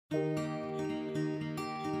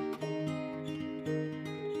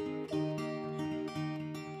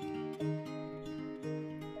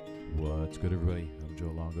good, everybody? I'm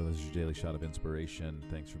Joe Longo. This is your daily shot of inspiration.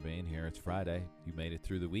 Thanks for being here. It's Friday. You made it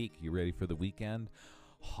through the week. You ready for the weekend?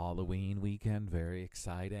 Halloween weekend. Very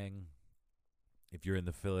exciting. If you're in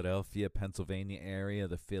the Philadelphia, Pennsylvania area,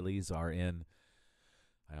 the Phillies are in,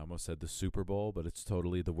 I almost said the Super Bowl, but it's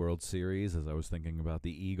totally the World Series, as I was thinking about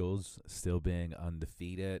the Eagles still being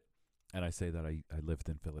undefeated. And I say that I lived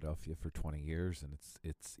in Philadelphia for 20 years, and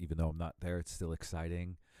it's even though I'm not there, it's still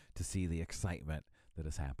exciting to see the excitement that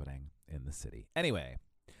is happening in the city. Anyway,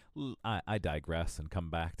 I digress and come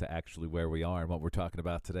back to actually where we are and what we're talking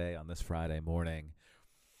about today on this Friday morning.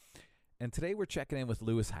 And today we're checking in with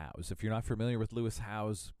Lewis Howes. If you're not familiar with Lewis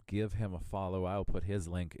Howes, give him a follow. I'll put his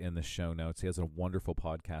link in the show notes. He has a wonderful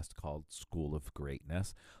podcast called School of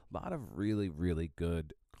Greatness. A lot of really, really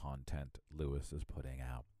good content Lewis is putting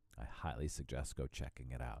out. I highly suggest go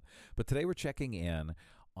checking it out. But today we're checking in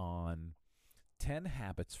on 10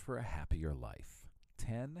 habits for a happier life.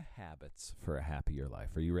 10 habits for a happier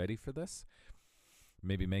life. Are you ready for this?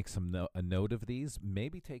 Maybe make a note of these.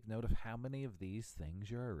 Maybe take note of how many of these things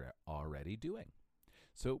you're already doing.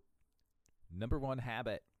 So, number one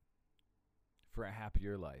habit for a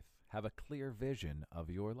happier life. Have a clear vision of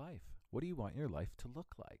your life. What do you want your life to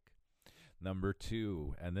look like? Number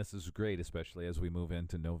two, and this is great, especially as we move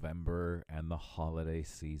into November and the holiday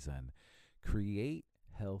season, create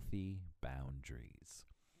healthy boundaries.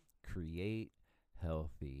 Create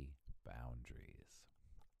healthy boundaries.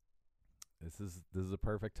 This is a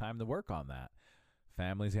perfect time to work on that.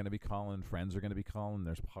 Family's going to be calling, friends are going to be calling,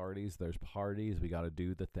 there's parties. We got to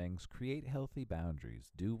do the things. Create healthy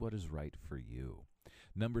boundaries. Do what is right for you.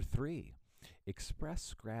 Number three,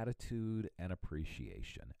 express gratitude and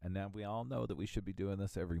appreciation. And now we all know that we should be doing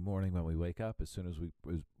this every morning when we wake up, as soon as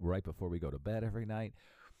right before we go to bed every night.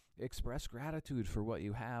 Express gratitude for what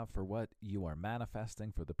you have, for what you are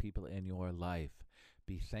manifesting, for the people in your life.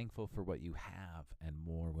 Be thankful for what you have, and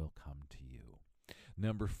more will come to you.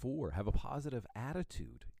 Number four, have a positive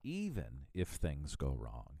attitude, even if things go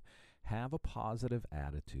wrong. Have a positive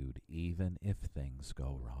attitude, even if things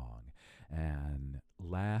go wrong. And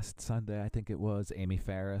last Sunday, I think it was, Amy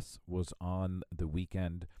Ferris was on the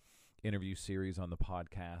weekend interview series on the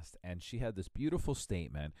podcast, and she had this beautiful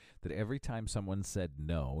statement that every time someone said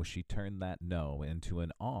no, she turned that no into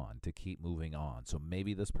an on to keep moving on. So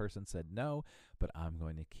maybe this person said no, but I'm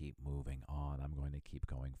going to keep moving on. I'm going to keep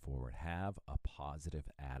going forward. Have a positive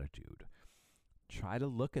attitude. Try to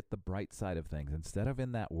look at the bright side of things instead of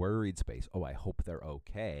in that worried space. Oh, I hope they're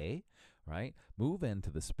okay, right? Move into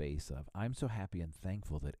the space of, I'm so happy and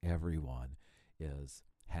thankful that everyone is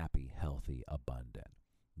happy, healthy, abundant.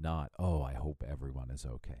 Not, oh, I hope everyone is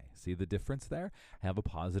okay. See the difference there? Have a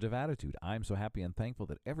positive attitude. I'm so happy and thankful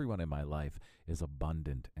that everyone in my life is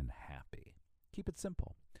abundant and happy. Keep it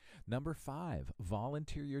simple. Number five,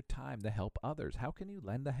 volunteer your time to help others. How can you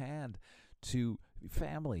lend a hand to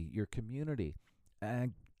family, your community?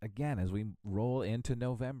 And again, as we roll into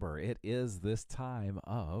November, it is this time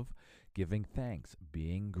of giving thanks,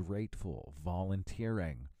 being grateful,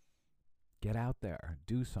 volunteering. Get out there,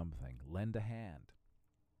 do something, lend a hand.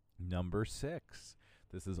 Number six,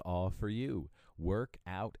 this is all for you. Work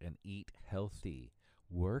out and eat healthy.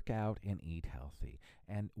 Work out and eat healthy.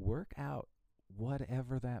 And work out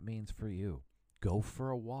whatever that means for you. Go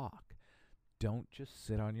for a walk. Don't just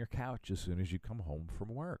sit on your couch as soon as you come home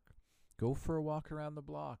from work. Go for a walk around the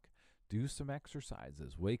block. Do some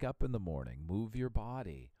exercises. Wake up in the morning. Move your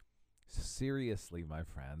body. Seriously, my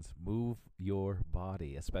friends, move your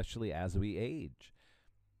body, especially as we age.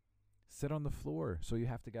 Sit on the floor so you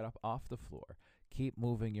have to get up off the floor. Keep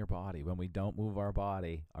moving your body. When we don't move our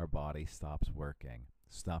body stops working.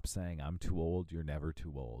 Stop saying, I'm too old. You're never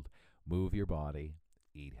too old. Move your body.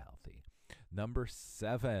 Eat healthy. Number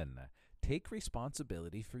seven, take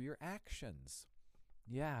responsibility for your actions.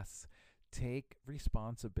 Yes, take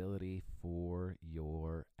responsibility for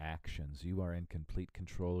your actions. You are in complete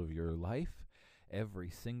control of your life. Every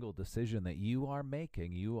single decision that you are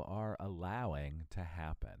making, you are allowing to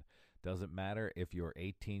happen. Doesn't matter if you're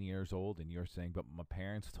 18 years old and you're saying, but my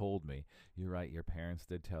parents told me. You're right, your parents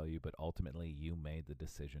did tell you, but ultimately you made the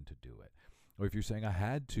decision to do it. Or if you're saying, I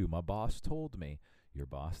had to, my boss told me. Your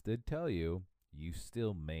boss did tell you. You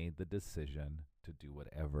still made the decision to do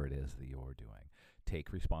whatever it is that you're doing.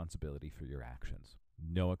 Take responsibility for your actions.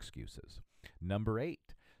 No excuses. Number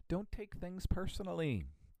eight, don't take things personally.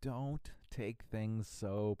 Don't take things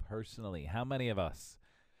so personally. How many of us,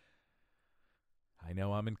 I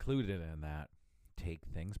know I'm included in that, take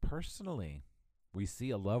things personally? We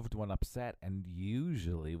see a loved one upset, and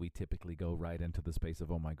usually we typically go right into the space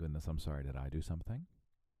of, oh my goodness, I'm sorry, did I do something?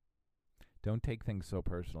 Don't take things so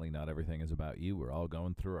personally. Not everything is about you. We're all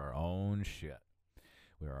going through our own shit.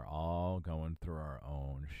 We are all going through our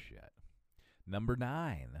own shit. Number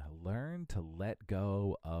 9, learn to let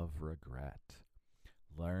go of regret.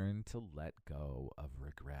 Learn to let go of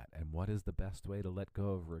regret. And what is the best way to let go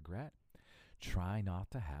of regret? Try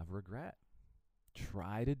not to have regret.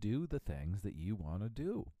 Try to do the things that you want to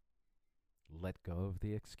do. Let go of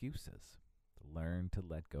the excuses. Learn to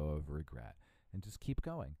let go of regret. And just keep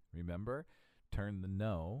going. Remember, turn the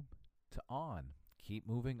no to on. Keep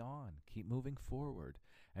moving on. Keep moving forward.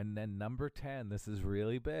 And then number 10, this is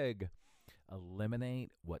really big.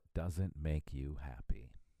 Eliminate what doesn't make you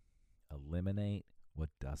happy. Eliminate what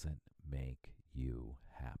doesn't make you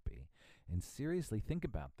happy. And seriously, think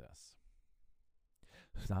about this.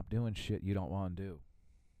 Stop doing shit you don't want to do.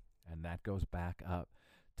 And that goes back up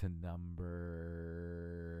to number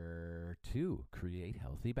 2, create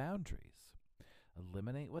healthy boundaries.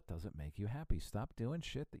 Eliminate what doesn't make you happy. Stop doing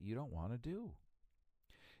shit that you don't want to do.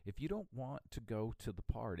 If you don't want to go to the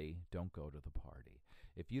party, don't go to the party.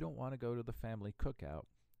 If you don't want to go to the family cookout,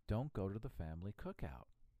 don't go to the family cookout.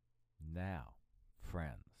 Now,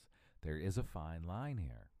 friends, there is a fine line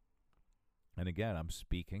here. And again, I'm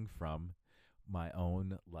speaking from my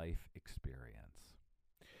own life experience.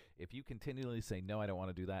 If you continually say, no, I don't want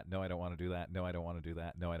to do that, no, I don't want to do that, no, I don't want to do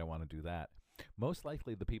that, no, I don't want to do that, most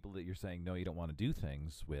likely the people that you're saying, no, you don't want to do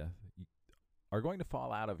things with are going to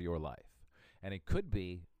fall out of your life. And it could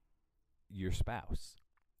be your spouse.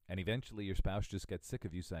 And eventually your spouse just gets sick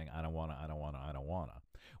of you saying, I don't want to, I don't want to, I don't want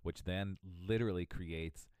to, which then literally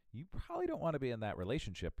creates, you probably don't want to be in that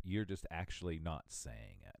relationship. You're just actually not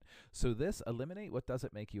saying it. So this eliminate what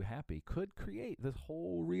doesn't make you happy could create this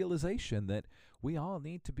whole realization that we all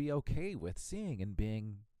need to be okay with seeing and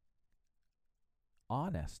being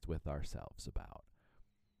honest with ourselves about.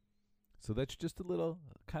 So that's just a little,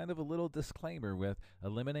 kind of a little disclaimer with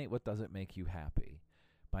eliminate what doesn't make you happy.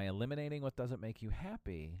 By eliminating what doesn't make you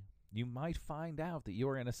happy, you might find out that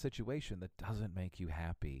you're in a situation that doesn't make you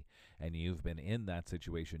happy, and you've been in that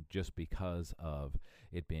situation just because of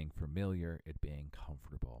it being familiar, it being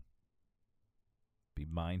comfortable. Be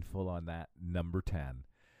mindful on that. Number 10.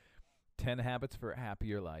 10 habits for a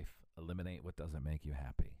happier life. Eliminate what doesn't make you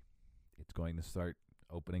happy. It's going to start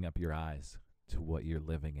opening up your eyes to what you're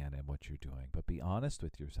living in and what you're doing. But be honest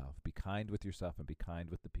with yourself. Be kind with yourself and be kind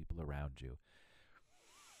with the people around you.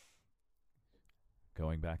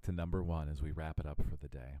 Going back to number 1 as we wrap it up for the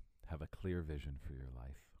day. Have a clear vision for your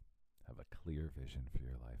life. Have a clear vision for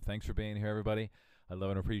your life. Thanks for being here, everybody. I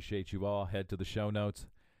love and appreciate you all. Head to the show notes.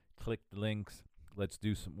 Click the links. Let's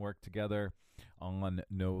do some work together. On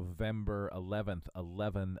November 11th,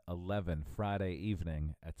 11/11, Friday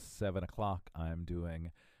evening at 7 o'clock, I'm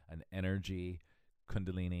doing an energy,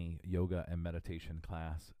 Kundalini, yoga, and meditation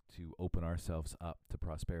class to open ourselves up to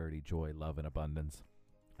prosperity, joy, love, and abundance.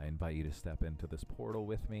 I invite you to step into this portal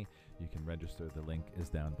with me. You can register. The link is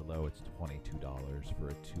down below. It's $22 for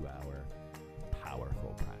a 2-hour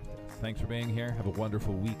powerful practice. Thanks for being here. Have a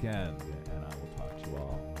wonderful weekend, and I will talk to you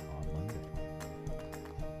all